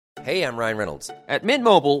Hey, I'm Ryan Reynolds. At Mint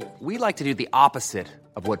Mobile, we like to do the opposite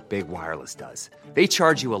of what Big Wireless does. They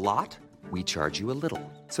charge you a lot, we charge you a little.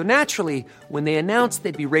 So naturally, when they announced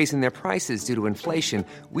they'd be raising their prices due to inflation,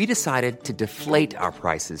 we decided to deflate our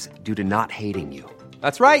prices due to not hating you.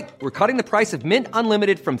 That's right. We're cutting the price of Mint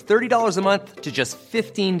Unlimited from $30 a month to just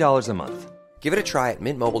 $15 a month. Give it a try at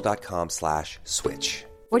mintmobile.com/switch.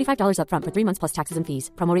 $45 up front for 3 months plus taxes and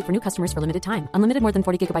fees. Promo rate for new customers for limited time. Unlimited more than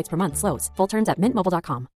 40 gigabytes per month. Slows full terms at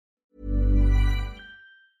mintmobile.com.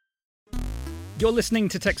 You're listening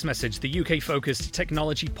to Text Message, the UK-focused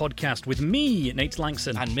technology podcast with me, Nate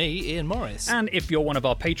Langson. And me, Ian Morris. And if you're one of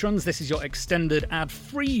our patrons, this is your extended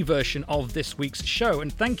ad-free version of this week's show.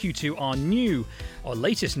 And thank you to our new, or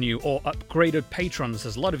latest new, or upgraded patrons.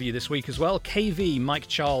 There's a lot of you this week as well. KV, Mike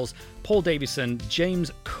Charles, Paul Davison,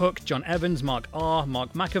 James Cook, John Evans, Mark R,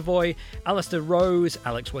 Mark McAvoy, Alistair Rose,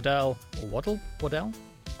 Alex Waddell, or Waddell?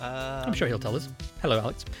 I'm sure he'll tell us. Hello,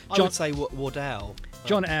 Alex. I would say Waddell.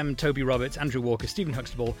 John M, Toby Roberts, Andrew Walker, Stephen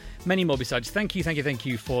Huxtable, many more besides. Thank you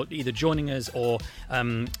for either joining us or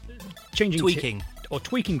tweaking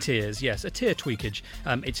tiers. Yes, a tier tweakage.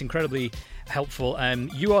 It's incredibly helpful.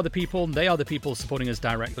 You are the people, they are the people supporting us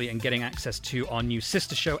directly and getting access to our new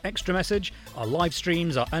sister show, Extra Message, our live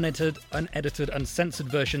streams, our unedited, uncensored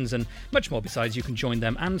versions, and much more besides. You can join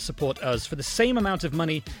them and support us for the same amount of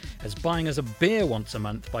money as buying us a beer once a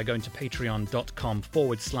month by going to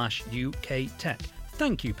patreon.com/UK Tech.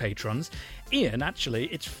 Thank you, patrons. Ian, actually,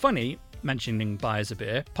 it's funny mentioning buy us a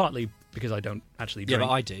beer, partly because I don't actually drink. Yeah,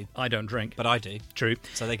 but I do. I don't drink. But I do. True.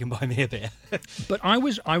 So they can buy me a beer. But I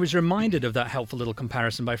was reminded of that helpful little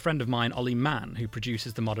comparison by a friend of mine, Ollie Mann, who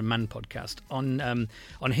produces the Modern Man podcast. On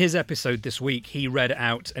his episode this week, he read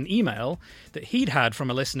out an email that he'd had from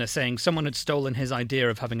a listener saying someone had stolen his idea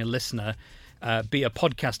of having a listener be a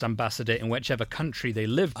podcast ambassador in whichever country they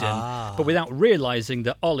lived in, but without realising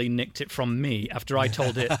that Ollie nicked it from me after I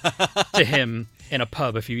told it to him in a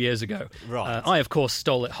pub a few years ago. Right. I, of course,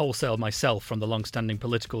 stole it wholesale myself from the long-standing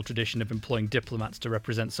political tradition of employing diplomats to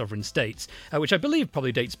represent sovereign states, which I believe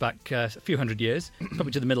probably dates back a few hundred years,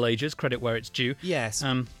 probably to the Middle Ages, credit where it's due. Yes.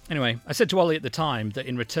 Anyway, I said to Ollie at the time that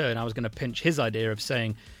in return I was going to pinch his idea of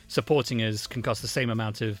saying supporting us can cost the same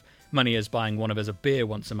amount of money as buying one of us a beer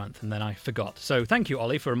once a month, and then I forgot. So thank you,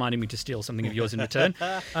 Ollie, for reminding me to steal something of yours in return.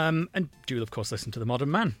 And do, of course, listen to The Modern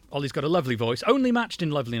Man. Ollie's got a lovely voice, only matched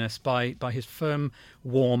in loveliness by his firm,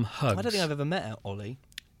 warm hugs. I don't think I've ever met Ollie.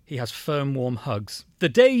 He has firm, warm hugs. The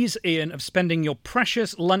days, Ian, of spending your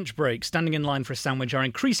precious lunch break standing in line for a sandwich are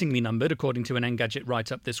increasingly numbered, according to an Engadget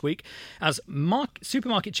write-up this week, as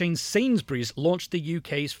supermarket chain Sainsbury's launched the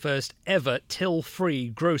UK's first ever till-free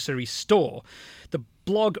grocery store. The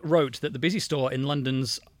blog wrote that the busy store in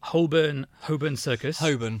London's Holborn Circus...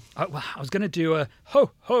 Holborn. I was going to do a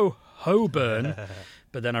Holborn...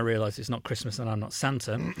 but then I realised it's not Christmas and I'm not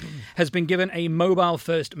Santa, has been given a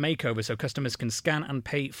mobile-first makeover so customers can scan and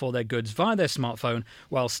pay for their goods via their smartphone,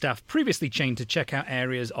 while staff previously chained to checkout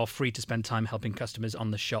areas are free to spend time helping customers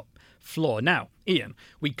on the shop floor. Now, Ian,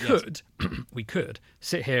 we could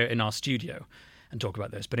sit here in our studio and talk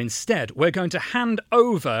about this, but instead we're going to hand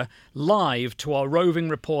over live to our roving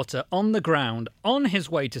reporter on the ground on his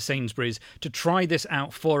way to Sainsbury's to try this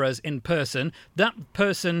out for us in person. That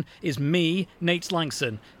person is me, Nate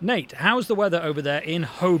Langson. Nate, how's the weather over there in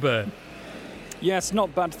Holborn? Yes,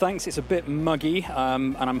 not bad, thanks. It's a bit muggy,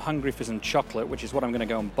 and I'm hungry for some chocolate, which is what I'm going to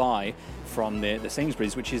go and buy from the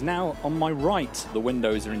Sainsbury's, which is now on my right. The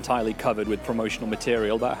windows are entirely covered with promotional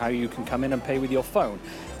material about how you can come in and pay with your phone.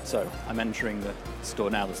 So I'm entering the store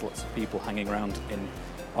now. There's lots of people hanging around in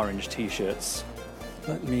orange T-shirts.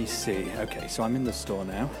 Let me see. Okay, so I'm in the store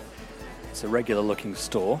now. It's a regular-looking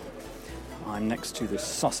store. I'm next to the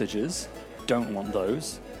sausages. Don't want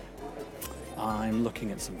those. I'm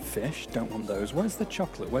looking at some fish. Don't want those. Where's the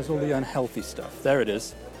chocolate? Where's all the unhealthy stuff? There it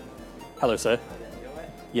is. Hello, sir.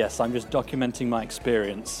 Yes, I'm just documenting my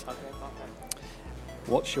experience.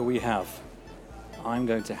 What shall we have? I'm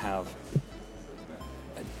going to have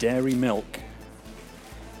a dairy milk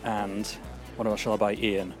and what else shall I buy,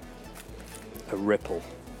 Ian? A Ripple.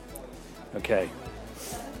 Okay.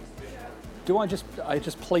 Do I just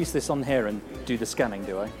place this on here and do the scanning,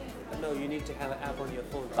 do I? No, you need to have an app on your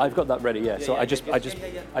phone. I've got that ready, yeah. So I just put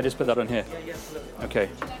that on here. Okay.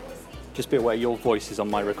 Just be aware your voice is on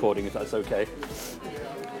my recording if that's okay.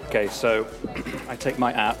 Okay, so I take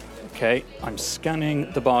my app. Okay, I'm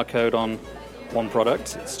scanning the barcode on one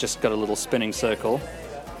product. It's just got a little spinning circle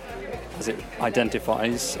as it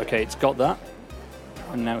identifies. Okay, it's got that.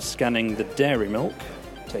 I'm now scanning the dairy milk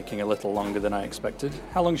taking a little longer than I expected.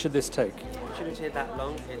 How long should this take? It shouldn't take that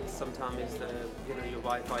long. It's sometimes your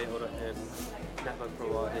Wi-Fi or network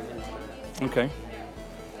provider and internet. Okay.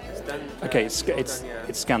 It's done. Okay,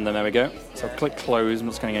 it's scanned them. There we go. So click close. I'm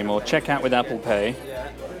not scanning anymore. Check out with Apple Pay. Yeah.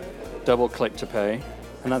 Double click to pay,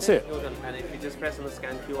 and that's it. You're done. And if you just press on the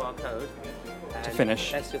scan QR code. To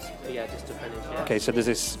finish. That's just to finish. Yeah. Okay, so there's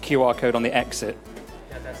this QR code on the exit,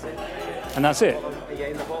 Yeah, that's it. and that's it. Yeah,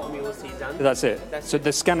 in the bottom you will see done. That's it. So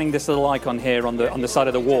they're scanning this little icon here on the side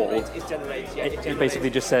of the wall. It generates. Yeah, It basically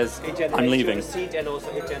just says, it generates I'm leaving. your receipt, and also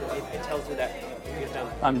it tells you that you're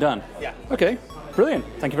done. I'm done. Yeah. Okay, brilliant.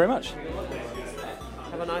 Thank you very much.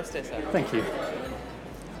 Have a nice day, sir. Thank you.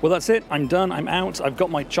 Well, that's it. I'm done. I'm out. I've got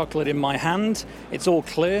my chocolate in my hand. It's all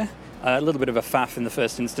clear. A little bit of a faff in the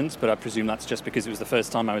first instance, but I presume that's just because it was the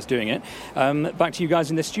first time I was doing it. Back to you guys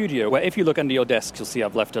in the studio, where if you look under your desks, you'll see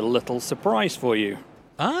I've left a little surprise for you.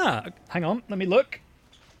 Ah, hang on. Let me look.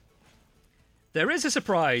 There is a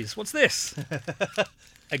surprise. What's this?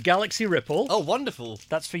 A Galaxy Ripple. Oh, wonderful.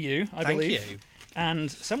 That's for you, I Thank believe. you. And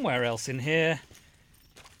somewhere else in here,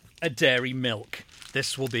 a Dairy Milk.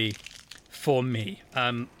 This will be for me.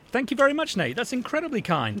 Thank you very much, Nate. That's incredibly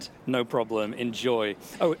kind. No problem. Enjoy.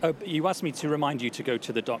 Oh, you asked me to remind you to go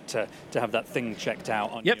to the doctor to have that thing checked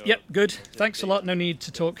out on your Yep, good. Thanks a lot. No need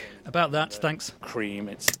to talk about that. Thanks. cream.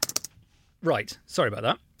 It's Right. Sorry about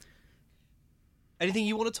that. Anything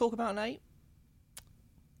you want to talk about, Nate?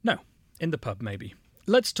 No. In the pub, maybe.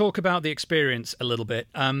 Let's talk about the experience a little bit.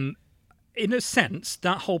 In a sense,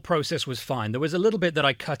 that whole process was fine. There was a little bit that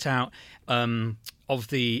I cut out of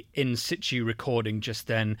the in situ recording just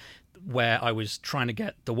then, where I was trying to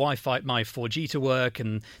get the Wi-Fi, my 4G to work,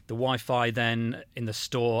 and the Wi-Fi then in the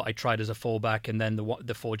store I tried as a fallback, and then the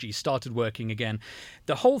 4G started working again.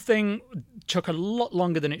 The whole thing took a lot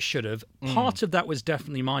longer than it should have. Part of that was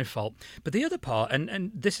definitely my fault. But the other part,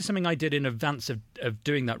 and this is something I did in advance of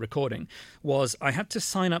doing that recording, was I had to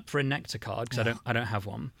sign up for a Nectar card, because I don't have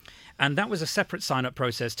one. And that was a separate sign-up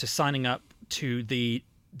process to signing up to the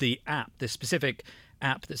app, the specific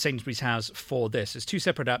app that Sainsbury's has for this. There's two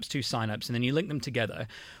separate apps, two sign-ups, and then you link them together.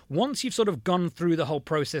 Once you've sort of gone through the whole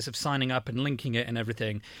process of signing up and linking it and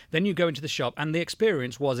everything, then you go into the shop, and the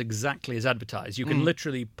experience was exactly as advertised. You can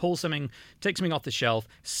literally pull something, take something off the shelf,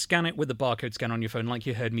 scan it with the barcode scanner on your phone like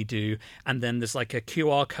you heard me do, and then there's like a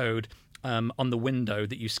QR code on the window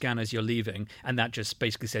that you scan as you're leaving, and that just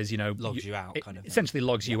basically says, Logs you out, kind of thing. Essentially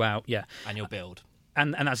logs you out, yeah. And your build.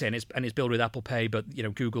 And that's it, and it's built with Apple Pay, but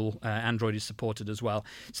Google Android is supported as well.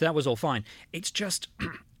 So that was all fine. It's just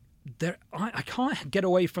I can't get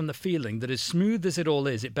away from the feeling that as smooth as it all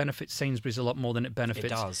is, it benefits Sainsbury's a lot more than it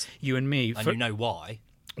benefits you and me. And you know why?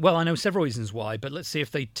 Well, I know several reasons why, but let's see if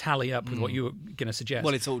they tally up with what you were going to suggest.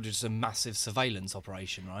 Well, it's all just a massive surveillance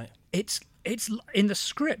operation, right? It's in the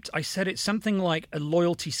script. I said it's something like a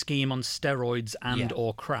loyalty scheme on steroids and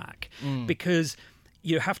or crack, because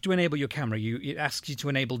you have to enable your camera. It asks you to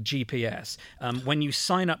enable GPS. When you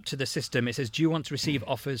sign up to the system, it says, "Do you want to receive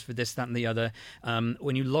offers for this, that, and the other?"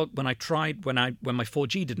 When my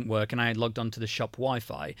 4G didn't work and I had logged onto the shop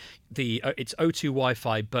Wi-Fi, it's O2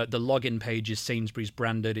 Wi-Fi, but the login page is Sainsbury's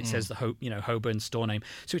branded. It says the Holborn store name,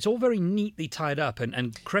 so it's all very neatly tied up.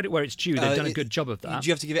 And credit where it's due, they've done a good job of that. Do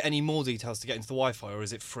you have to give it any more details to get into the Wi-Fi, or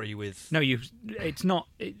is it free with? No, it's not.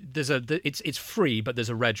 It's free, but there's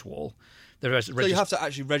a reg wall. So you have to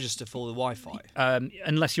actually register for the Wi-Fi?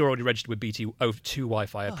 Unless you're already registered with BT O2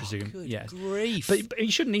 Wi-Fi, I presume. Good yes. grief. But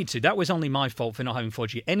you shouldn't need to. That was only my fault for not having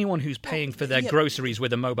 4G. Anyone who's paying for their groceries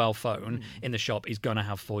with a mobile phone in the shop is going to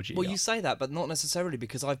have 4G. Well, you say that, but not necessarily,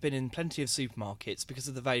 because I've been in plenty of supermarkets, because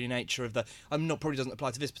of the very nature of probably doesn't apply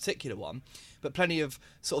to this particular one, but plenty of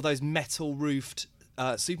sort of those metal-roofed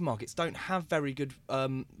supermarkets don't have very good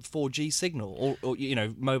 4G signal or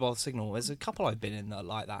mobile signal. There's a couple I've been in that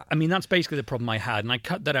like that. I mean, that's basically the problem I had, and I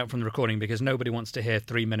cut that out from the recording because nobody wants to hear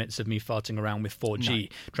 3 minutes of me farting around with 4G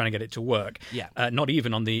trying to get it to work. Yeah. Not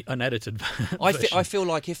even on the unedited version. I feel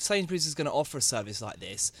like if Sainsbury's is going to offer a service like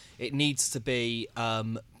this, it needs to be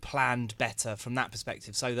planned better from that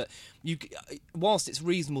perspective, so that whilst it's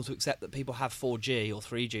reasonable to accept that people have 4G or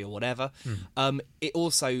 3G or whatever,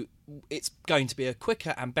 it's going to be a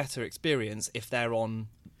quicker and better experience if they're on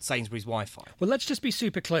Sainsbury's Wi-Fi. Well, let's just be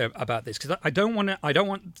super clear about this, because I don't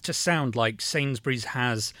want to sound like Sainsbury's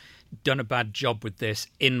has done a bad job with this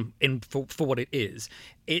for what it is.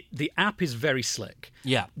 The app is very slick.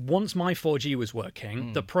 Yeah. Once my 4G was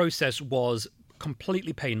working, the process was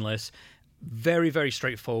completely painless, very, very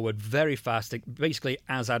straightforward, very fast, basically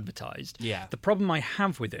as advertised. Yeah. The problem I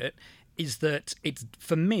have with it is that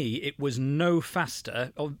for me, it was no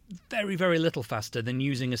faster, or very, very little faster than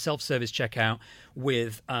using a self-service checkout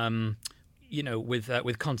with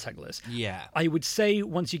with contactless. Yeah. I would say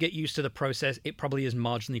once you get used to the process, it probably is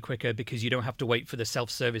marginally quicker because you don't have to wait for the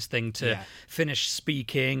self-service thing to finish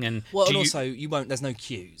speaking. And also you won't. There's no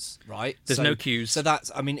queues, right? There's no queues. So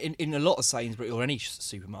that's, I mean, in a lot of Sainsbury's or any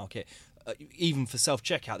supermarket, even for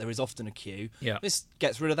self-checkout, there is often a queue. Yeah. This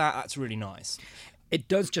gets rid of that. That's really nice. It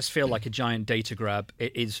does just feel like a giant data grab.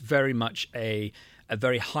 It is very much a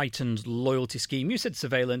very heightened loyalty scheme. You said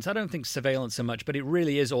surveillance. I don't think surveillance so much, but it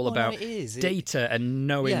really is all about data and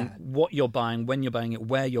knowing what you're buying, when you're buying it,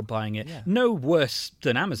 where you're buying it. Yeah. No worse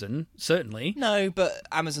than Amazon, certainly. No, but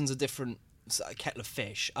Amazon's a different kettle of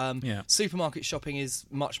fish. Supermarket shopping is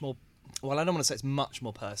much more, well, I don't want to say it's much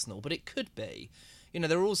more personal, but it could be. You know,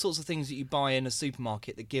 there are all sorts of things that you buy in a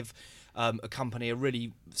supermarket that give a company a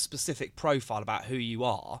really specific profile about who you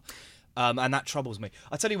are. And that troubles me.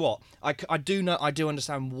 I tell you what, I do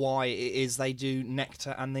understand why it is they do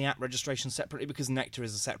Nectar and the app registration separately, because Nectar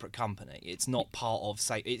is a separate company. It's not part of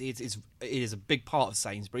it is a big part of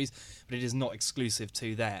Sainsbury's, but it is not exclusive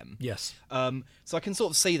to them. Yes. So I can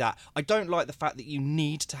sort of see that. I don't like the fact that you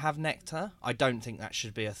need to have Nectar. I don't think that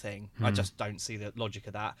should be a thing. I just don't see the logic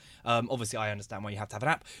of that. Obviously, I understand why you have to have an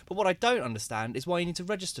app, but what I don't understand is why you need to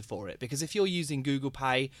register for it. Because if you're using Google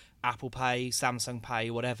Pay, Apple Pay, Samsung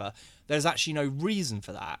Pay, whatever, there's actually no reason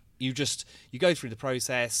for that. You go through the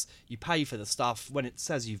process, you pay for the stuff. When it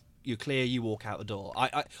says you're clear, you walk out the door.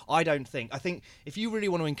 I think if you really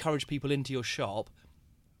want to encourage people into your shop,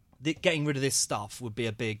 getting rid of this stuff would be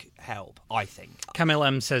a big help, I think. Camille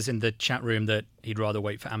M says in the chat room that he'd rather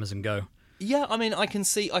wait for Amazon Go. Yeah, I mean, I can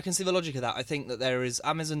see the logic of that. I think that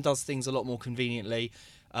Amazon does things a lot more conveniently.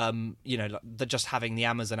 Just having the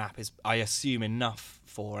Amazon app is, I assume, enough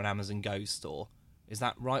for an Amazon Go store. Is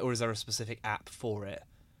that right, or is there a specific app for it?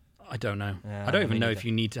 I don't know. Yeah, I don't even know if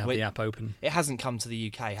you need to have the app open. It hasn't come to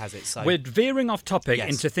the UK, has it? So we're veering off topic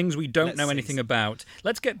into things we don't know anything about.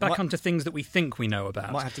 Let's get back onto things that we think we know about.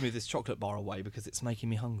 I might have to move this chocolate bar away because it's making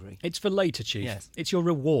me hungry. It's for later, Chief. Yes. It's your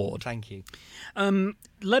reward. Thank you.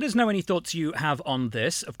 Let us know any thoughts you have on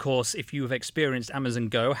this. Of course, if you have experienced Amazon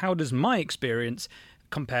Go, how does my experience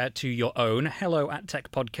compare to your own?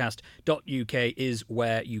 hello@techpodcast.uk is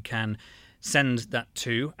where you can send that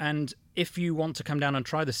to. And if you want to come down and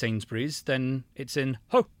try the Sainsbury's, then it's in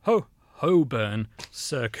Holborn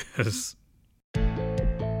Circus.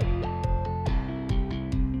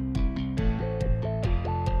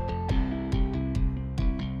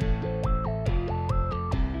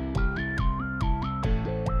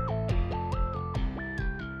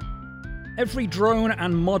 Every drone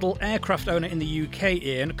and model aircraft owner in the UK,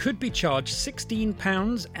 Ian, could be charged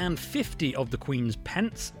 £16 and 50 of the Queen's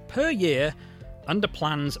pence per year under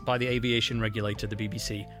plans by the aviation regulator, the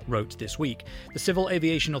BBC wrote this week. The Civil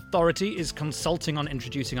Aviation Authority is consulting on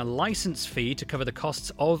introducing a licence fee to cover the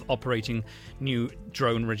costs of operating the new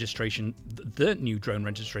drone registration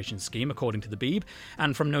scheme, according to the Beeb.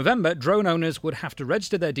 And from November, drone owners would have to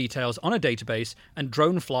register their details on a database, and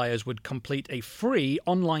drone flyers would complete a free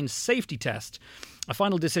online safety test. A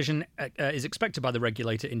final decision is expected by the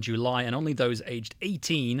regulator in July, and only those aged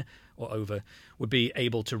 18 or over would be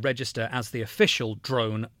able to register as the official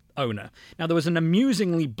drone owner. Now, there was an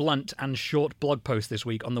amusingly blunt and short blog post this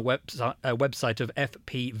week on the website of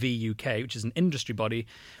FPV UK, which is an industry body,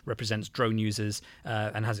 represents drone users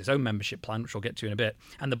and has its own membership plan, which we'll get to in a bit.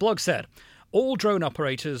 And the blog said, all drone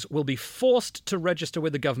operators will be forced to register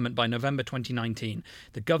with the government by November 2019.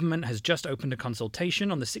 The government has just opened a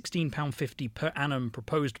consultation on the £16.50 per annum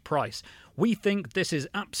proposed price. We think this is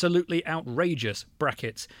absolutely outrageous,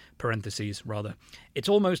 parentheses. It's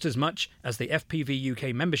almost as much as the FPV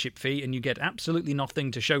UK membership fee, and you get absolutely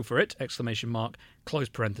nothing to show for it, ! Close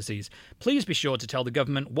parentheses. Please be sure to tell the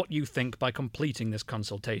government what you think by completing this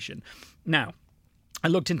consultation. Now, I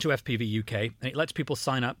looked into FPV UK, and it lets people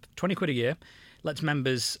sign up £20 a year, lets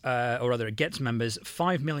members, it gets members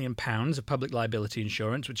 £5 million of public liability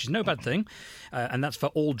insurance, which is no bad thing, and that's for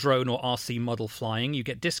all drone or RC model flying. You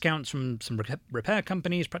get discounts from some repair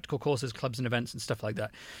companies, practical courses, clubs and events and stuff like that.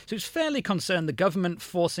 So it's fairly concerned the government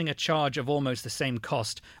forcing a charge of almost the same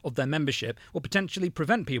cost of their membership will potentially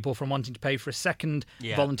prevent people from wanting to pay for a second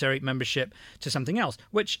voluntary membership to something else,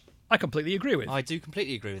 which I completely agree with. I do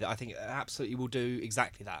completely agree with it. I think it absolutely will do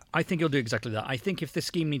exactly that. I think it'll do exactly that. I think if this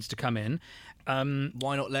scheme needs to come in...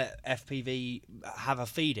 why not let FPV have a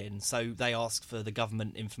feed-in so they ask for the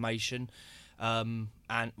government information? And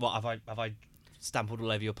what have I stampled all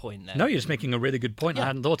over your point there? No, you're just making a really good point I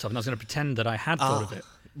hadn't thought of, and I was going to pretend that I had thought of it.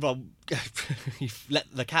 well, you've let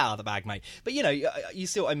the cat out of the bag, mate. But you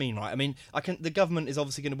see what I mean, right? I mean, the government is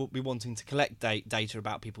obviously going to be wanting to collect data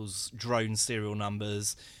about people's drone serial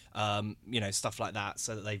numbers, stuff like that,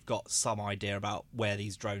 so that they've got some idea about where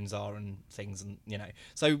these drones are and things, and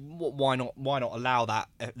So why not allow the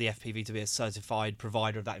FPV to be a certified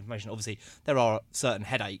provider of that information? Obviously, there are certain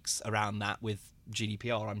headaches around that with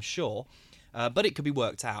GDPR, I'm sure. But it could be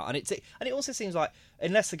worked out, and it also seems like,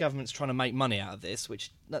 unless the government's trying to make money out of this,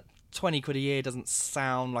 which 20 quid a year doesn't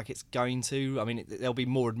sound like it's going to. I mean, there'll be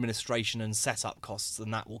more administration and setup costs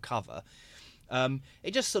than that will cover.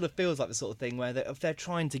 It just sort of feels like the sort of thing where if they're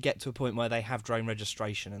trying to get to a point where they have drone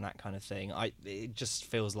registration and that kind of thing, it just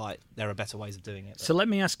feels like there are better ways of doing it. So let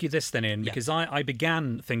me ask you this then, Ian, because I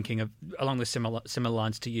began thinking along the similar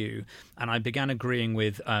lines to you, and I began agreeing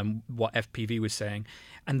with what FPV was saying.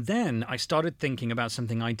 And then I started thinking about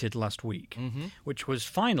something I did last week, which was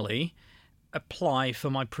finally apply for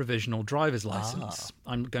my provisional driver's license.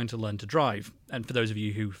 I'm going to learn to drive. And for those of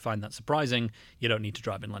you who find that surprising, you don't need to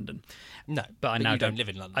drive in London. No, but I now don't live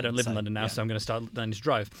in London. I don't live in London now, so I'm going to start learning to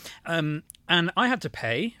drive. And I had to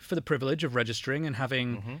pay for the privilege of registering and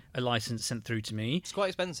having a license sent through to me. It's quite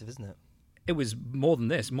expensive, isn't it? It was more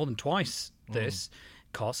than twice this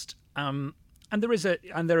cost. And there is a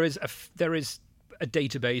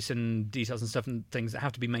database and details and stuff and things that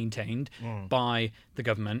have to be maintained by the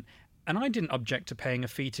government. And I didn't object to paying a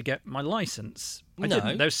fee to get my license. I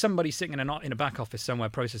didn't. There's somebody sitting in a back office somewhere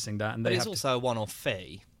processing that, and but it's also a one-off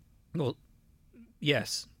fee. Well,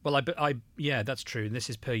 yes. Well, yeah, that's true. This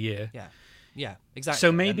is per year. Yeah, exactly.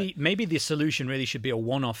 So maybe the solution really should be a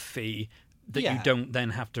one-off fee that you don't then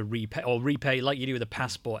have to repay like you do with a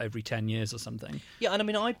passport every 10 years or something. Yeah, and I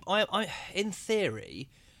mean, I in theory,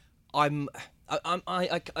 I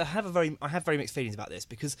have very mixed feelings about this,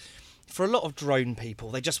 because for a lot of drone people,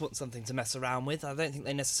 they just want something to mess around with. I don't think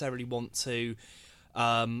they necessarily want to, they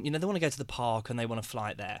want to go to the park and they want to fly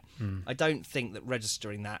it there. I don't think that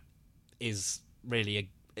registering that is really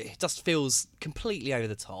it just feels completely over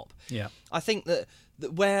the top. Yeah, I think that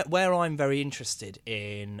where I'm very interested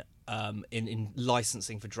in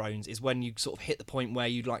licensing for drones is when you sort of hit the point where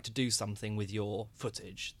you'd like to do something with your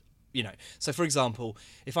footage. So for example,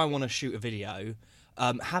 if I want to shoot a video,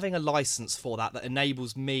 having a license for that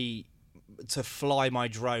enables me to fly my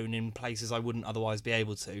drone in places I wouldn't otherwise be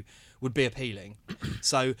able to would be appealing.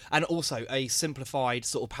 So, and also a simplified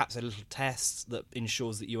sort of perhaps a little test that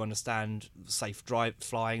ensures that you understand safe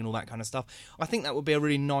flying and all that kind of stuff. I think that would be a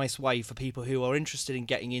really nice way for people who are interested in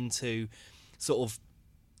getting into sort of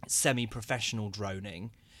semi-professional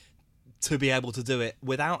droning to be able to do it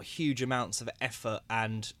without huge amounts of effort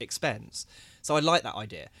and expense. So I like that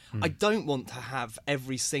idea. I don't want to have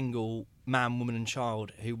every single man, woman and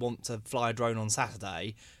child who want to fly a drone on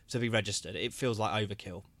Saturday to be registered. It feels like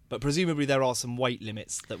overkill. But presumably there are some weight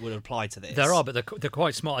limits that would apply to this. There are, but they're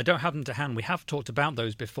quite small. I don't have them to hand. We have talked about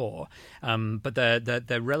those before, but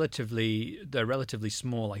they're relatively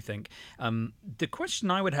small, I think. The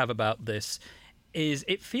question I would have about this is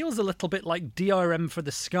it feels a little bit like DRM for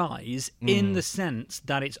the skies in the sense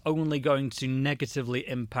that it's only going to negatively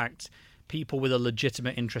impact people with a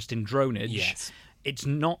legitimate interest in dronage. Yes. It's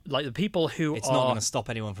not like the people who It's not going to stop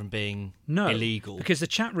anyone from being illegal. Because the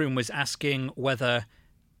chat room was asking whether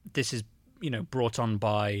this is, brought on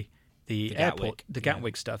by the airport, the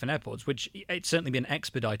Gatwick stuff in airports, which it's certainly been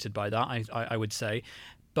expedited by that, I would say.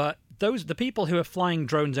 But the people who are flying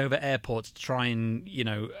drones over airports to try and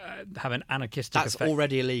have an anarchistic effect, that's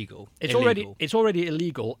already illegal. It's already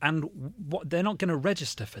illegal, and they're not going to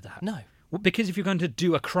register for that. No, because if you're going to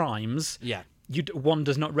do a crimes, one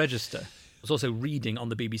does not register. I was also reading on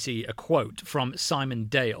the BBC a quote from Simon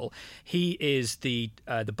Dale. He is the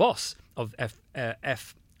boss of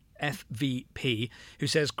FVP, who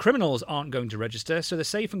says criminals aren't going to register, so the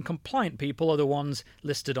safe and compliant people are the ones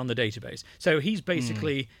listed on the database. So he's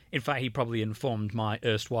basically, in fact, he probably informed my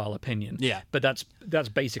erstwhile opinion. Yeah, but that's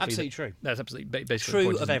basically absolutely true. That's absolutely basically true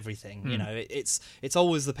the point, of everything. It's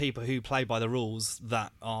always the people who play by the rules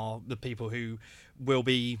that are the people who will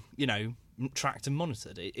be tracked and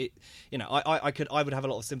monitored. I would have a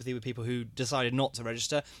lot of sympathy with people who decided not to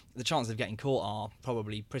register. The chances of getting caught are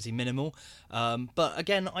probably pretty minimal. But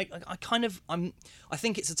again, I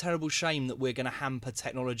think it's a terrible shame that we're going to hamper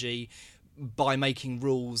technology by making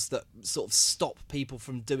rules that sort of stop people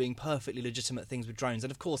from doing perfectly legitimate things with drones. And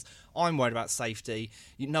of course, I'm worried about safety.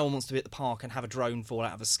 No one wants to be at the park and have a drone fall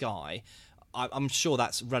out of the sky. I'm sure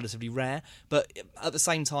that's relatively rare, but at the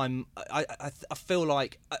same time, I feel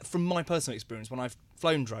like, from my personal experience, when I've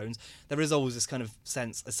flown drones, there is always this kind of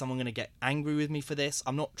sense, is someone going to get angry with me for this?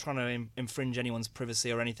 I'm not trying to infringe anyone's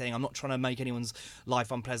privacy or anything. I'm not trying to make anyone's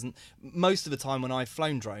life unpleasant. Most of the time when I've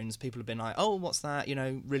flown drones, people have been like, oh, what's that?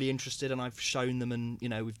 Really interested, and I've shown them, and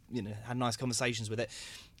we've had nice conversations with it.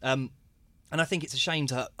 And I think it's a shame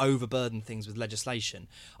to overburden things with legislation.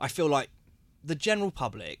 I feel like the general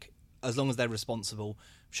public, as long as they're responsible,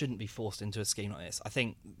 shouldn't be forced into a scheme like this. I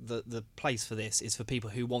think the place for this is for people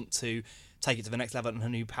who want to take it to the next level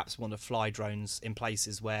and who perhaps want to fly drones in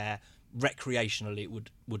places where recreationally it would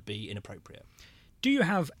be inappropriate. Do you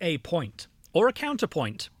have a point or a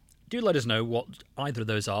counterpoint? Do let us know what either of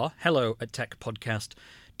those are.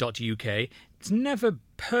 hello@techpodcast.uk. It's never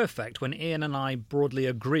perfect when Ian and I broadly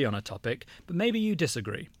agree on a topic, but maybe you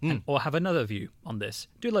disagree or have another view on this.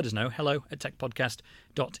 Do let us know.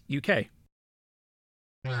 hello@techpodcast.uk.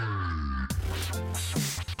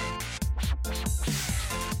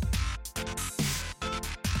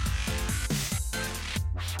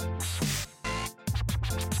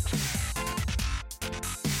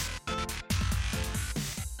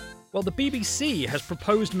 Well, the BBC has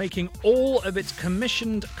proposed making all of its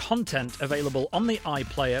commissioned content available on the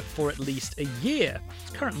iPlayer for at least a year.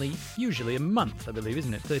 It's currently usually a month, I believe,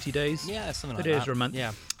 isn't it? 30 days? Yeah, something like 30 that. days or a month.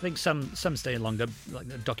 Yeah. I think some stay longer, like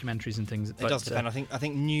documentaries and things. It does depend. I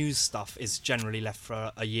think news stuff is generally left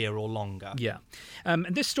for a year or longer. Yeah. And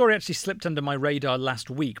this story actually slipped under my radar last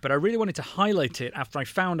week, but I really wanted to highlight it after I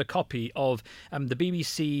found a copy of the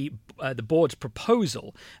BBC, the board's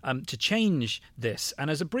proposal to change this. And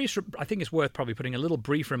as a brief, I think it's worth probably putting a little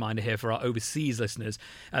brief reminder here for our overseas listeners.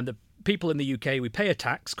 The people in the UK, we pay a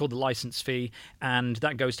tax called the licence fee, and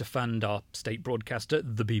that goes to fund our state broadcaster,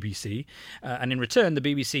 the BBC. And in return, the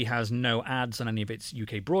BBC has no ads on any of its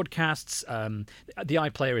UK broadcasts. The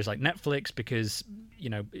iPlayer is like Netflix because,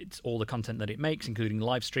 it's all the content that it makes, including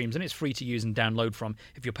live streams, and it's free to use and download from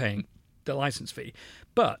if you're paying the licence fee.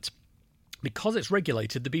 But because it's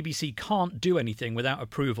regulated, the BBC can't do anything without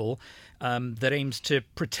approval that aims to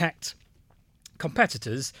protect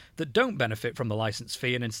competitors that don't benefit from the license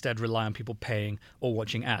fee and instead rely on people paying or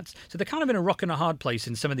watching ads. So they're kind of in a rock and a hard place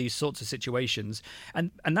in some of these sorts of situations. And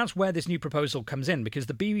that's where this new proposal comes in, because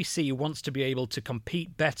the BBC wants to be able to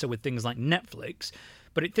compete better with things like Netflix,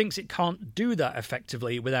 but it thinks it can't do that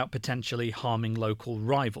effectively without potentially harming local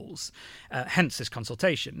rivals. Hence this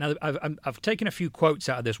consultation. Now, I've taken a few quotes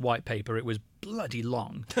out of this white paper. It was bloody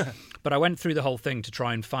long, but I went through the whole thing to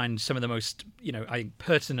try and find some of the most, I think,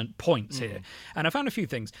 pertinent points here. And I found a few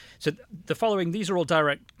things. So the following, these are all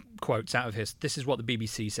direct quotes out of his. This is what the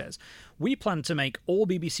BBC says. We plan to make all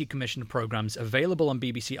BBC commissioned programmes available on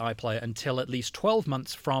BBC iPlayer until at least 12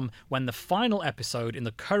 months from when the final episode in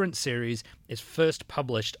the current series is first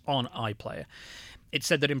published on iPlayer. It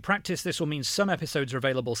said that in practice this will mean some episodes are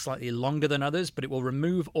available slightly longer than others, but it will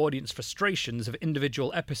remove audience frustrations of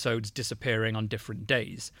individual episodes disappearing on different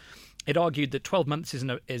days. It argued that 12 months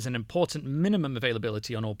is an important minimum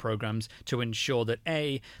availability on all programmes to ensure that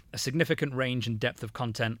a significant range and depth of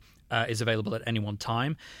content is available at any one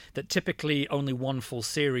time, that typically only one full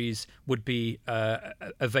series would be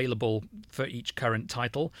available for each current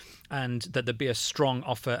title, and that there'd be a strong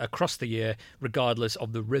offer across the year regardless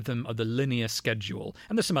of the rhythm of the linear schedule.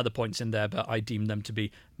 And there's some other points in there, but I deem them to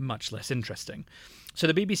be much less interesting. So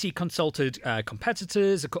the BBC consulted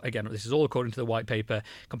competitors, again, this is all according to the white paper,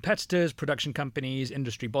 competitors, production companies,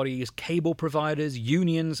 industry bodies, cable providers,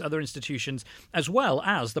 unions, other institutions, as well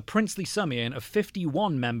as the princely sum of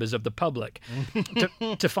 51 members of the public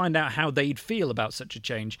to find out how they'd feel about such a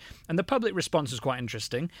change. And the public response was quite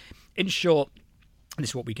interesting. In short,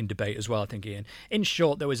 this is what we can debate as well, I think, Ian. In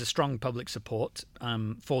short, there was a strong public support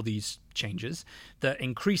for these changes, that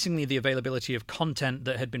increasingly the availability of content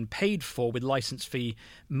that had been paid for with license fee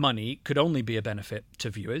money could only be a benefit to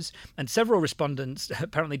viewers. And several respondents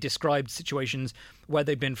apparently described situations where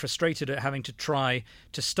they've been frustrated at having to try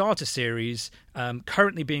to start a series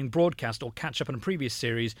currently being broadcast or catch up on a previous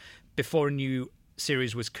series before a new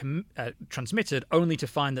series was transmitted, only to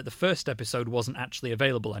find that the first episode wasn't actually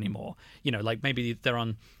available anymore. Like maybe they're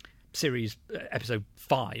on series episode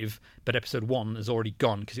 5, but episode 1 is already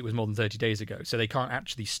gone because it was more than 30 days ago, so they can't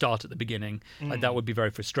actually start at the beginning. Like that would be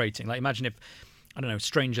very frustrating. Like imagine if, I don't know,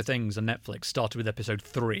 Stranger Things on Netflix started with episode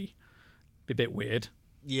 3. Be a bit weird.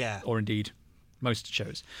 Yeah. Or indeed most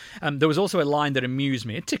shows. There was also a line that amused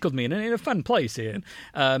me. It tickled me in a fun place, Ian.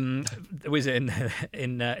 It was in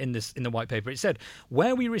the white paper. It said,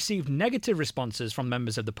 where we received negative responses from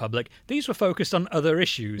members of the public, these were focused on other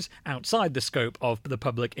issues outside the scope of the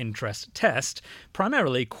public interest test,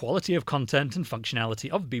 primarily quality of content and functionality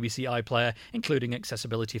of BBC iPlayer, including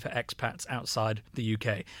accessibility for expats outside the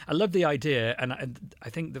UK. I love the idea, and I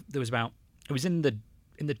think that there was it was in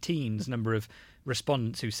the teens number of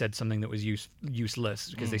respondents who said something that was useless,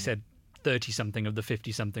 because they said 30-something of the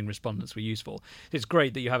 50-something respondents were useful. It's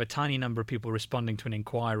great that you have a tiny number of people responding to an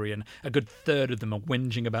inquiry and a good third of them are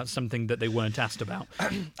whinging about something that they weren't asked about.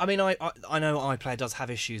 I mean, I know iPlayer does have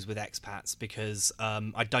issues with expats because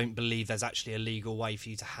I don't believe there's actually a legal way for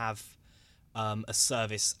you to have a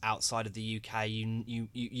service outside of the UK. You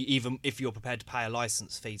even if you're prepared to pay a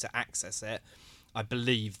license fee to access it, I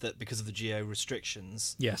believe that because of the geo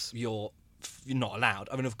restrictions, yes, you're not allowed.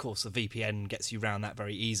 I mean, of course, the VPN gets you around that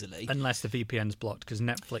very easily. Unless the VPN's blocked, because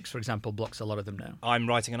Netflix, for example, blocks a lot of them now. I'm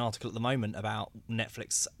writing an article at the moment about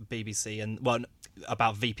Netflix, BBC, and, well,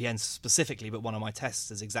 about VPNs specifically, but one of my tests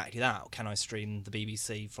is exactly that. Can I stream the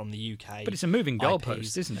BBC from the UK? But it's a moving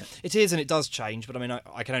goalpost, isn't it? It is, and it does change, but I mean,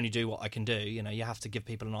 I can only do what I can do. You know, you have to give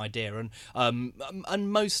people an idea,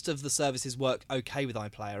 and most of the services work okay with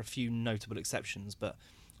iPlayer, a few notable exceptions, but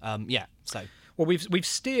yeah, so... Well, we've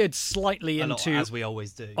steered slightly into, as we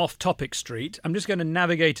always do, off-topic street. I'm just going to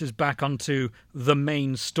navigate us back onto the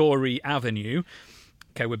main story avenue.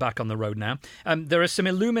 Okay, we're back on the road now. There are some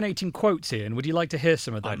illuminating quotes here, and would you like to hear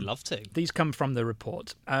some of them? I'd love to. These come from the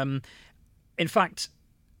report. In fact,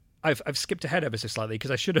 I've skipped ahead ever so slightly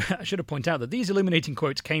because I should have pointed out that these illuminating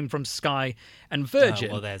quotes came from Sky and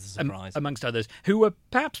Virgin, well, there's a surprise. Amongst others, who were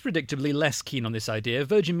perhaps predictably less keen on this idea.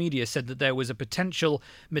 Virgin Media said that there was a potential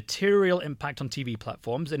material impact on TV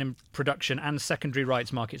platforms and in production and secondary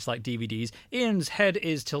rights markets like DVDs. Ian's head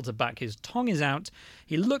is tilted back, his tongue is out.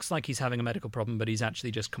 He looks like he's having a medical problem, but he's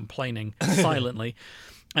actually just complaining silently.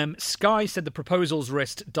 Sky said the proposals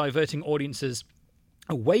risked diverting audiences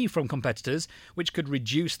away from competitors, which could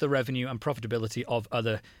reduce the revenue and profitability of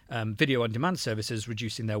other video-on-demand services,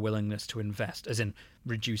 reducing their willingness to invest, as in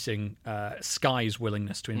reducing Sky's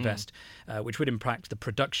willingness to invest, which would impact the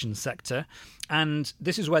production sector. And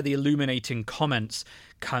this is where the illuminating comments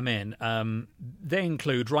come in. They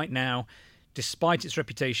include, right now, despite its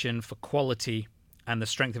reputation for quality and the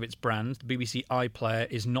strength of its brand, the BBC iPlayer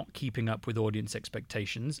is not keeping up with audience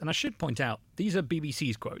expectations. And I should point out, these are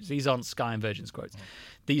BBC's quotes. These aren't Sky and Virgin's quotes.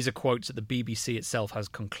 These are quotes that the BBC itself has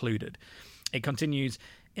concluded. It continues,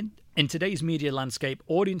 in today's media landscape,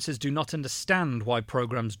 audiences do not understand why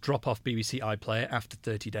programmes drop off BBC iPlayer after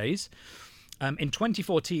 30 days. In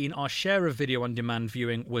 2014, our share of video-on-demand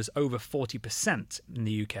viewing was over 40% in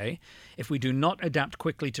the UK. If we do not adapt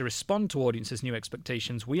quickly to respond to audiences' new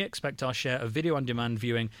expectations, we expect our share of video-on-demand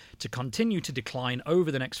viewing to continue to decline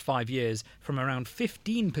over the next 5 years from around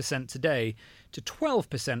 15% today to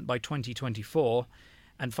 12% by 2024.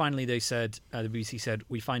 And finally, they said, the BBC said,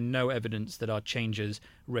 we find no evidence that our changes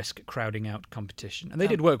risk crowding out competition. And they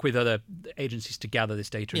did work with other agencies to gather this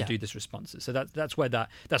data and do this responses. So that's where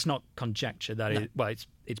that's not conjecture. That is, well,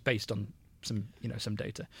 it's based on some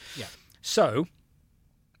data. Yeah. So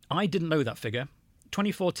I didn't know that figure.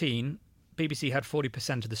 2014. BBC had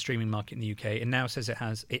 40% of the streaming market in the UK, and now says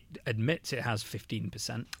it admits it has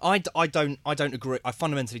 15%. I don't agree. I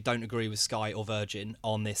fundamentally don't agree with Sky or Virgin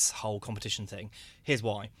on this whole competition thing. Here's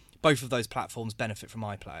why. Both of those platforms benefit from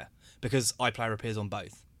iPlayer because iPlayer appears on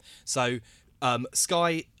both. So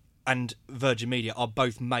Sky and Virgin Media are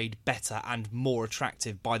both made better and more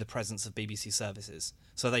attractive by the presence of BBC services.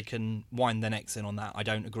 So they can wind their necks in on that. I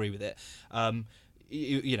don't agree with it.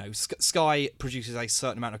 You know, Sky produces a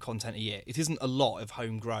certain amount of content a year. It isn't a lot of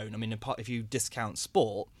homegrown. I mean, if you discount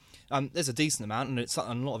sport, there's a decent amount, and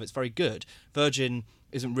a lot of it's very good. Virgin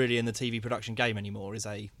isn't really in the TV production game anymore. Is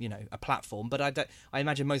a platform, but I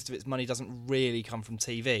imagine most of its money doesn't really come from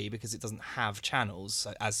TV because it doesn't have channels,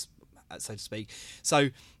 so to speak. So,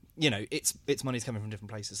 you know, its money's coming from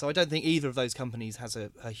different places. So I don't think either of those companies has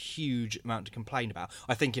a huge amount to complain about.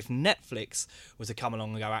 I think if Netflix was to come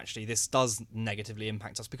along and go, actually, this does negatively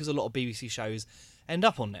impact us because a lot of BBC shows end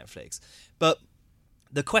up on Netflix. But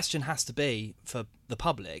the question has to be for the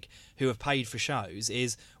public who have paid for shows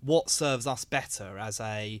is what serves us better as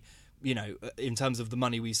in terms of the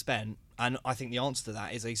money we spent. And I think the answer to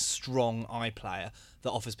that is a strong iPlayer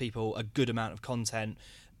that offers people a good amount of content.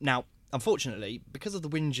 Now, unfortunately, because of the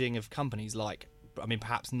whinging of companies like, I mean,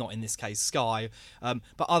 perhaps not in this case Sky,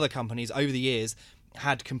 but other companies over the years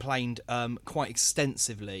had complained quite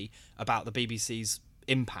extensively about the BBC's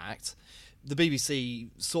impact. the BBC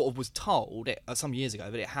sort of was told some years ago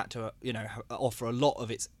that it had to, offer a lot of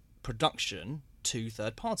its production to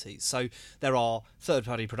third parties. So there are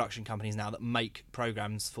third-party production companies now that make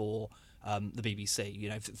programmes for the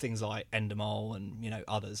BBC, things like Endemol and,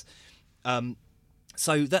 others.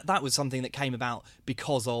 So that was something that came about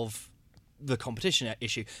because of the competition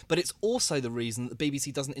issue. But it's also the reason that the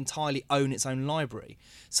BBC doesn't entirely own its own library.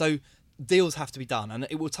 So deals have to be done, and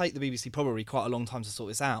it will take the BBC probably quite a long time to sort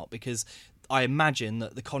this out, because I imagine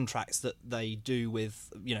that the contracts that they do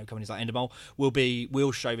with companies like Endemol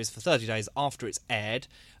will show this for 30 days after it's aired.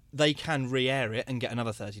 They can re-air it and get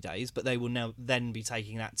another 30 days, but they will now then be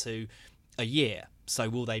taking that to a year. So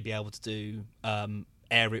will they be able to do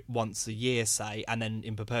air it once a year, say, and then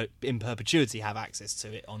in perpetuity have access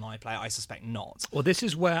to it on iPlayer? I suspect not. Well, this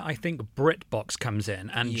is where I think BritBox comes in,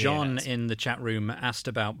 and John in the chat room asked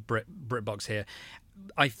about BritBox here.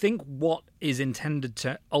 I think what is intended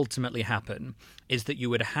to ultimately happen is that you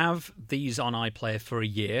would have these on iPlayer for a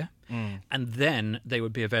year, and then they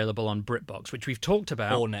would be available on BritBox, which we've talked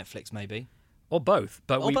about. Or Netflix, maybe. Or both.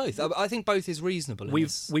 Both. I think both is reasonable.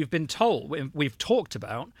 We've been told, we've talked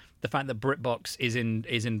about the fact that BritBox is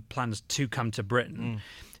in plans to come to Britain.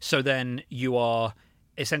 So then you are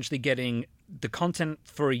essentially getting the content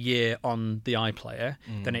for a year on the iPlayer,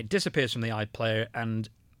 then it disappears from the iPlayer, and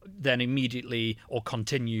then immediately, or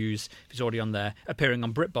continues, if it's already on there, appearing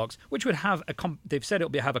on BritBox, which would have they've said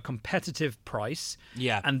it'll have a competitive price.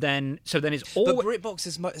 Yeah. And then it's all... But BritBox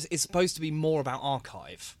is supposed to be more about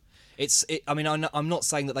archive. I'm not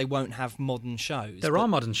saying that they won't have modern shows. There are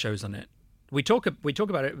modern shows on it. We talk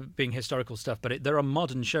about it being historical stuff, but there are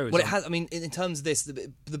modern shows. Well, it has. I mean, in terms of this,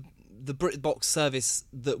 the BritBox service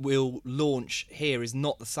that will launch here is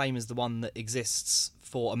not the same as the one that exists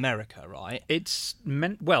for America, right? It's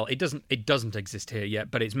meant. Well, it doesn't exist here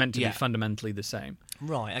yet, but it's meant to be fundamentally the same.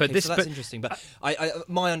 Right. Okay, so that's interesting. But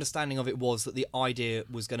my understanding of it was that the idea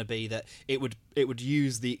was going to be that it would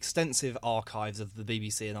use the extensive archives of the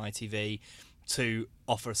BBC and ITV to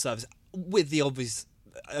offer a service, with the obvious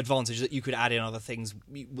advantage that you could add in other things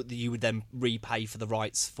that you would then repay for the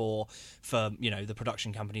rights for the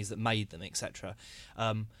production companies that made them, etc.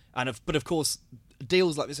 But of course,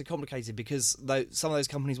 deals like this are complicated because some of those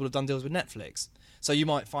companies would have done deals with Netflix. So you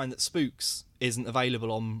might find that Spooks isn't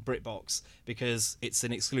available on BritBox because it's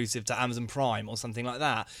an exclusive to Amazon Prime or something like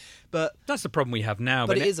that. But that's the problem we have now.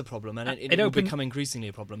 But it is a problem, and it will become increasingly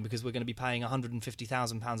a problem because we're going to be paying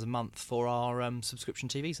 £150,000 a month for our subscription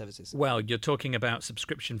TV services. Well, you're talking about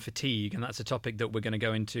subscription fatigue, and that's a topic that we're going to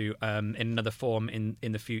go into in another form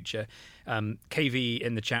in the future. KV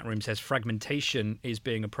in the chat room says fragmentation is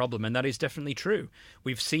being a problem, and that is definitely true.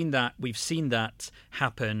 We've seen that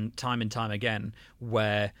happen time and time again,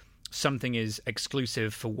 where something is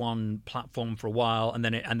exclusive for one platform for a while, and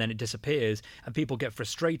then it disappears, and people get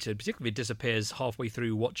frustrated, particularly if it disappears halfway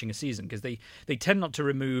through watching a season, because they tend not to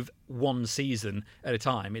remove one season at a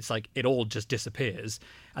time. It's like it all just disappears,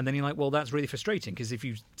 and then you're like, well, that's really frustrating, because if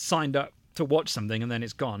you signed up to watch something and then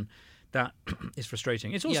it's gone, that is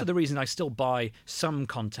frustrating. It's also the reason I still buy some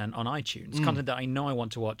content on iTunes, content that I know I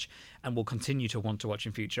want to watch and will continue to want to watch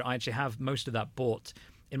in future. I actually have most of that bought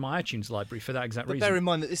in my iTunes library for that exact reason. But bear in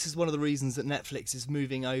mind that this is one of the reasons that Netflix is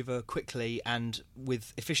moving over quickly and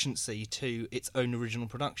with efficiency to its own original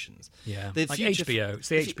productions. Yeah, like HBO. It's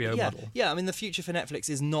the HBO model. Yeah, I mean, the future for Netflix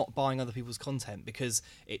is not buying other people's content because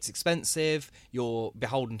it's expensive, you're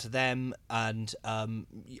beholden to them, and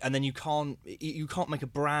then you can't make a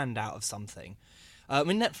brand out of something. I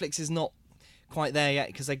mean, Netflix is not quite there yet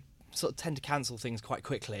because they sort of tend to cancel things quite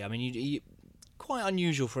quickly. I mean, quite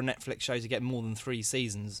unusual for a Netflix show to get more than 3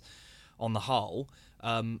 seasons on the whole.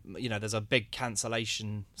 There's a big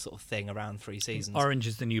cancellation sort of thing around 3 seasons. Orange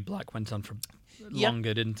is the New Black went on for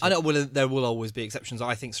longer, didn't it? I know. Well, there will always be exceptions.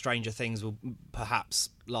 I think Stranger Things will perhaps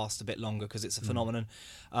last a bit longer because it's a phenomenon.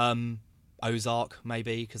 Ozark,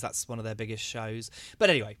 maybe, because that's one of their biggest shows. But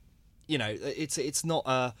anyway, it's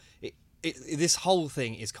not... this whole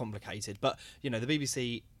thing is complicated, but, the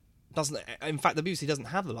BBC... In fact, the BBC doesn't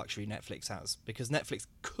have the luxury Netflix has, because Netflix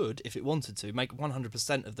could, if it wanted to, make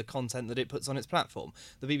 100% of the content that it puts on its platform.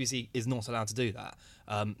 The BBC is not allowed to do that.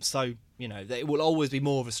 It will always be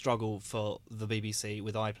more of a struggle for the BBC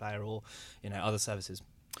with iPlayer or, other services.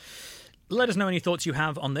 Let us know any thoughts you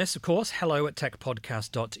have on this, of course.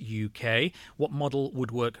 hello@techpodcast.uk. What model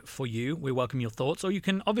would work for you? We welcome your thoughts. Or you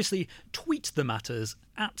can obviously tweet the matters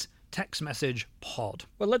at text message pod.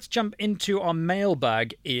 Well, let's jump into our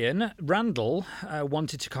mailbag, Ian. Randall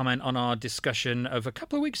wanted to comment on our discussion of a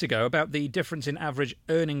couple of weeks ago about the difference in average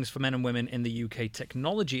earnings for men and women in the UK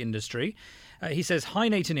technology industry. He says, "Hi,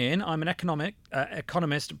 Nathan Ian. I'm an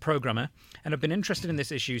economist programmer, and I've been interested in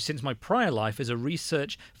this issue since my prior life as a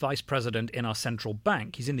research vice president in our central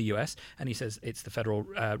bank." He's in the US, and he says it's the Federal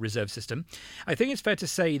Reserve System. "I think it's fair to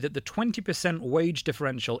say that the 20% wage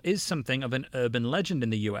differential is something of an urban legend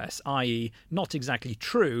in the US, i.e. not exactly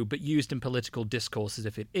true, but used in political discourse as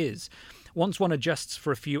if it is. Once one adjusts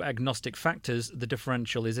for a few agnostic factors, the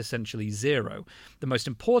differential is essentially zero. The most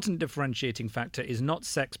important differentiating factor is not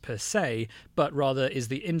sex per se, but rather is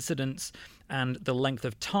the incidence and the length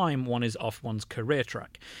of time one is off one's career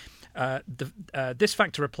track. This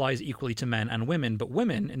factor applies equally to men and women, but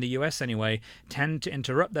women, in the US anyway, tend to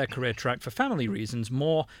interrupt their career track for family reasons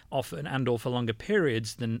more often and or for longer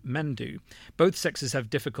periods than men do. Both sexes have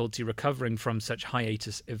difficulty recovering from such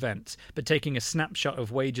hiatus events, but taking a snapshot of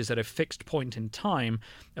wages at a fixed point in time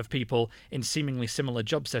of people in seemingly similar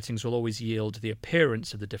job settings will always yield the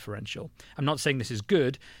appearance of the differential. I'm not saying this is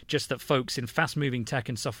good, just that folks in fast-moving tech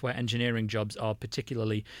and software engineering jobs are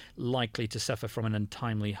particularly likely to suffer from an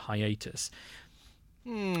untimely hiatus." I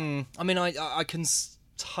mean, I can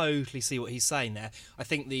totally see what he's saying there. I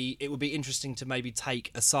think it would be interesting to maybe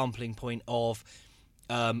take a sampling point of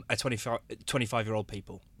a 25-year-old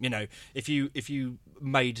people. You know, if you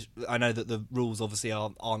made, I know that the rules obviously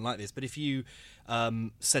aren't like this, but if you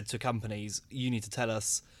said to companies, you need to tell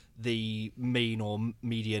us the mean or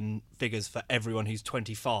median figures for everyone who's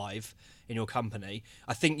 25 in your company,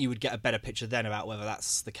 I think you would get a better picture then about whether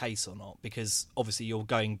that's the case or not, because obviously you're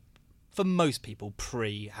going, for most people,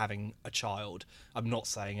 pre-having a child. I'm not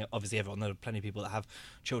saying, obviously, everyone, there are plenty of people that have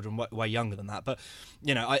children way younger than that, but,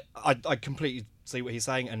 you know, I completely see what he's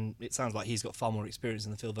saying, and it sounds like he's got far more experience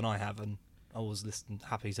in the field than I have, and I was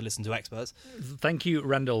happy to listen to experts. Thank you,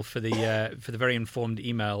 Randall, for the very informed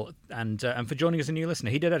email, and for joining us as a new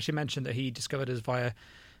listener. He did actually mention that he discovered us via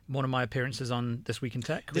one of my appearances on This Week in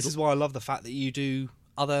Tech. This is why I love the fact that you do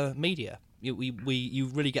other media. You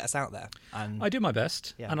really get us out there. And I do my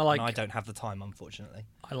best, yeah, and I don't have the time, unfortunately.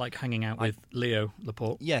 I like hanging out with Leo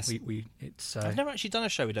Laporte. Yes, it's. I've never actually done a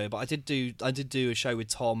show with Leo, but I did do a show with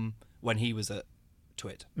Tom when he was at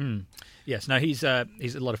Twit. Yes, no, he's a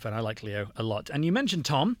lot of fun. I like Leo a lot. And you mentioned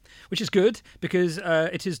Tom, which is good because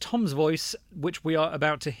it is Tom's voice which we are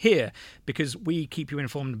about to hear, because we keep you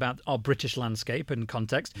informed about our British landscape and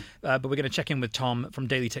context. But we're going to check in with Tom from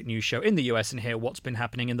Daily Tech News Show in the US and hear what's been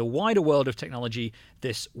happening in the wider world of technology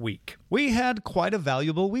this week. We had quite a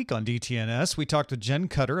valuable week on DTNS. We talked with Jen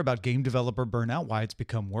Cutter about game developer burnout, why it's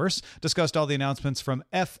become worse, discussed all the announcements from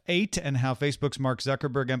F8 and how Facebook's Mark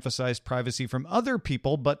Zuckerberg emphasized privacy from other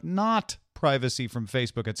people, but not privacy from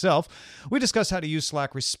Facebook itself. We discussed how to use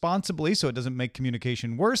Slack responsibly so it doesn't make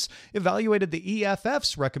communication worse, evaluated the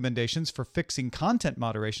EFF's recommendations for fixing content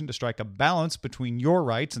moderation to strike a balance between your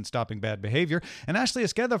rights and stopping bad behavior, and Ashley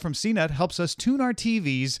Esqueda from CNET helps us tune our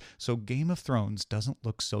TVs so Game of Thrones doesn't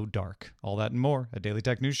look so dark. All that and more at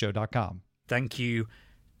dailytechnewsshow.com. Thank you,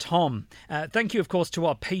 Tom. Thank you, of course, to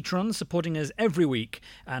our patrons supporting us every week.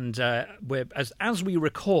 And we're as we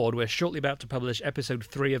record, we're shortly about to publish episode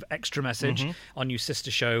 3 of Extra Message, our new sister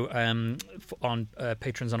show on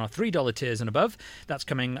patrons on our $3 tiers and above. That's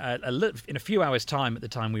coming in a few hours' time at the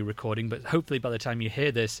time we're recording, but hopefully by the time you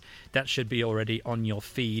hear this, that should be already on your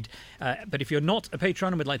feed. But if you're not a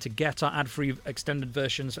patron and would like to get our ad-free extended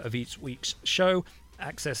versions of each week's show,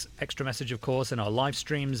 access Extra Message, of course, and our live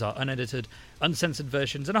streams, our unedited, uncensored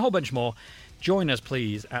versions, and a whole bunch more, join us,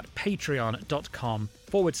 please, at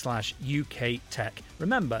patreon.com/UK Tech.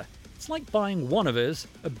 Remember, it's like buying one of us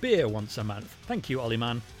a beer once a month. Thank you, Ollie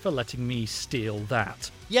Man, for letting me steal that.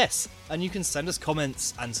 Yes, and you can send us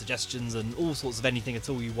comments and suggestions and all sorts of anything at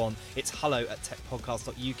all you want. It's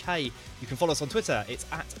hello@techpodcast.uk. You can follow us on Twitter. It's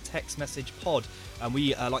 @TextMessagePod. And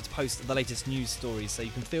we like to post the latest news stories so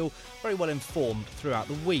you can feel very well informed throughout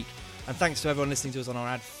the week. And thanks to everyone listening to us on our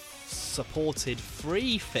ad-supported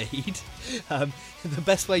free feed. The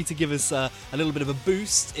best way to give us a little bit of a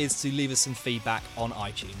boost is to leave us some feedback on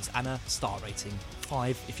iTunes and a star rating.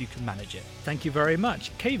 5 if you can manage it. Thank you very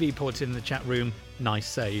much. KV put in the chat room, nice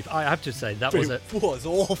save. I have to say that was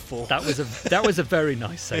awful. That was a very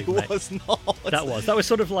nice save. It mate. was not. That was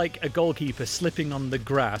sort of like a goalkeeper slipping on the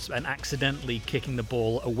grass and accidentally kicking the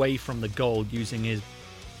ball away from the goal using his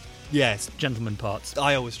gentleman parts.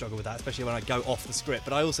 I always struggle with that, especially when I go off the script.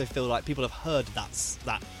 But I also feel like people have heard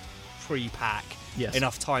that pre-pack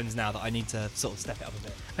enough times now that I need to sort of step it up a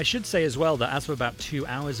bit. I should say as well that as of about 2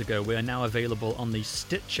 hours ago, we are now available on the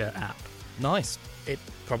Stitcher app. Nice. It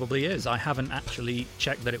probably is. I haven't actually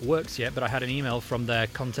checked that it works yet, but I had an email from their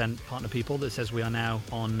content partner people that says we are now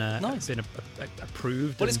on Nice. been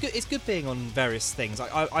approved. Well, it's good. It's good being on various things.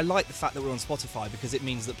 I like the fact that we're on Spotify because it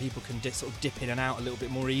means that people can sort of dip in and out a little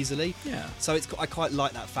bit more easily. Yeah. So I quite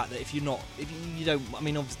like that fact that if you don't, I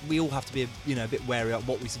mean, obviously, we all have to be a bit wary of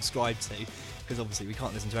what we subscribe to, because obviously we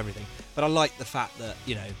can't listen to everything. But I like the fact that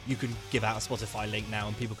you can give out a Spotify link now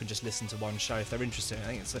and people can just listen to one show if they're interested. I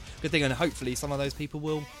think it's a good thing, and hopefully some of those people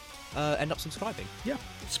will end up subscribing. Yeah.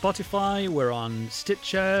 Spotify, we're on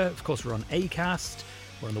Stitcher, of course we're on Acast,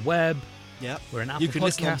 we're on the web. Yeah. We're in Apple You can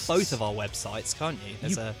listen on Podcasts. both of our websites, can't you?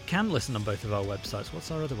 You can listen on both of our websites. What's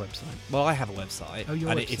our other website? Well, I have a website. Oh, your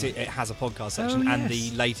and website. It has a podcast section, Oh, and yes.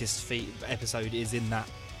 the latest episode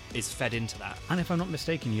is fed into that. And if I'm not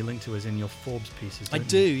mistaken, you link to us in your Forbes pieces, I don't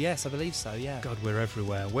do, you? yes, I believe so, yeah. God, we're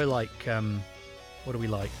everywhere. We're like, what are we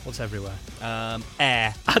like? What's everywhere?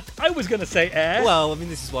 Air. I was going to say air. Well, I mean,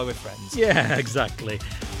 this is why we're friends. Yeah, exactly.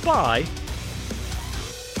 Bye.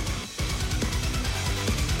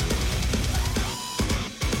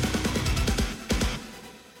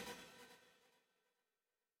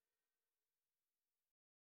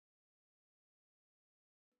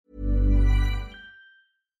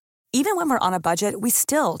 Even when we're on a budget, we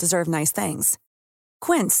still deserve nice things.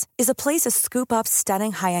 Quince is a place to scoop up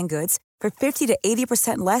stunning high-end goods for 50 to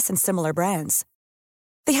 80% less than similar brands.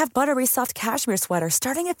 They have buttery soft cashmere sweaters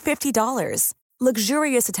starting at $50,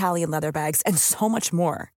 luxurious Italian leather bags, and so much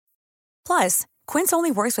more. Plus, Quince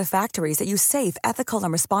only works with factories that use safe, ethical,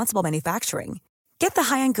 and responsible manufacturing. Get the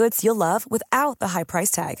high-end goods you'll love without the high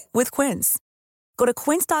price tag with Quince. Go to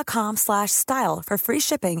quince.com/style for free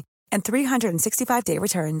shipping and 365-day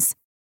returns.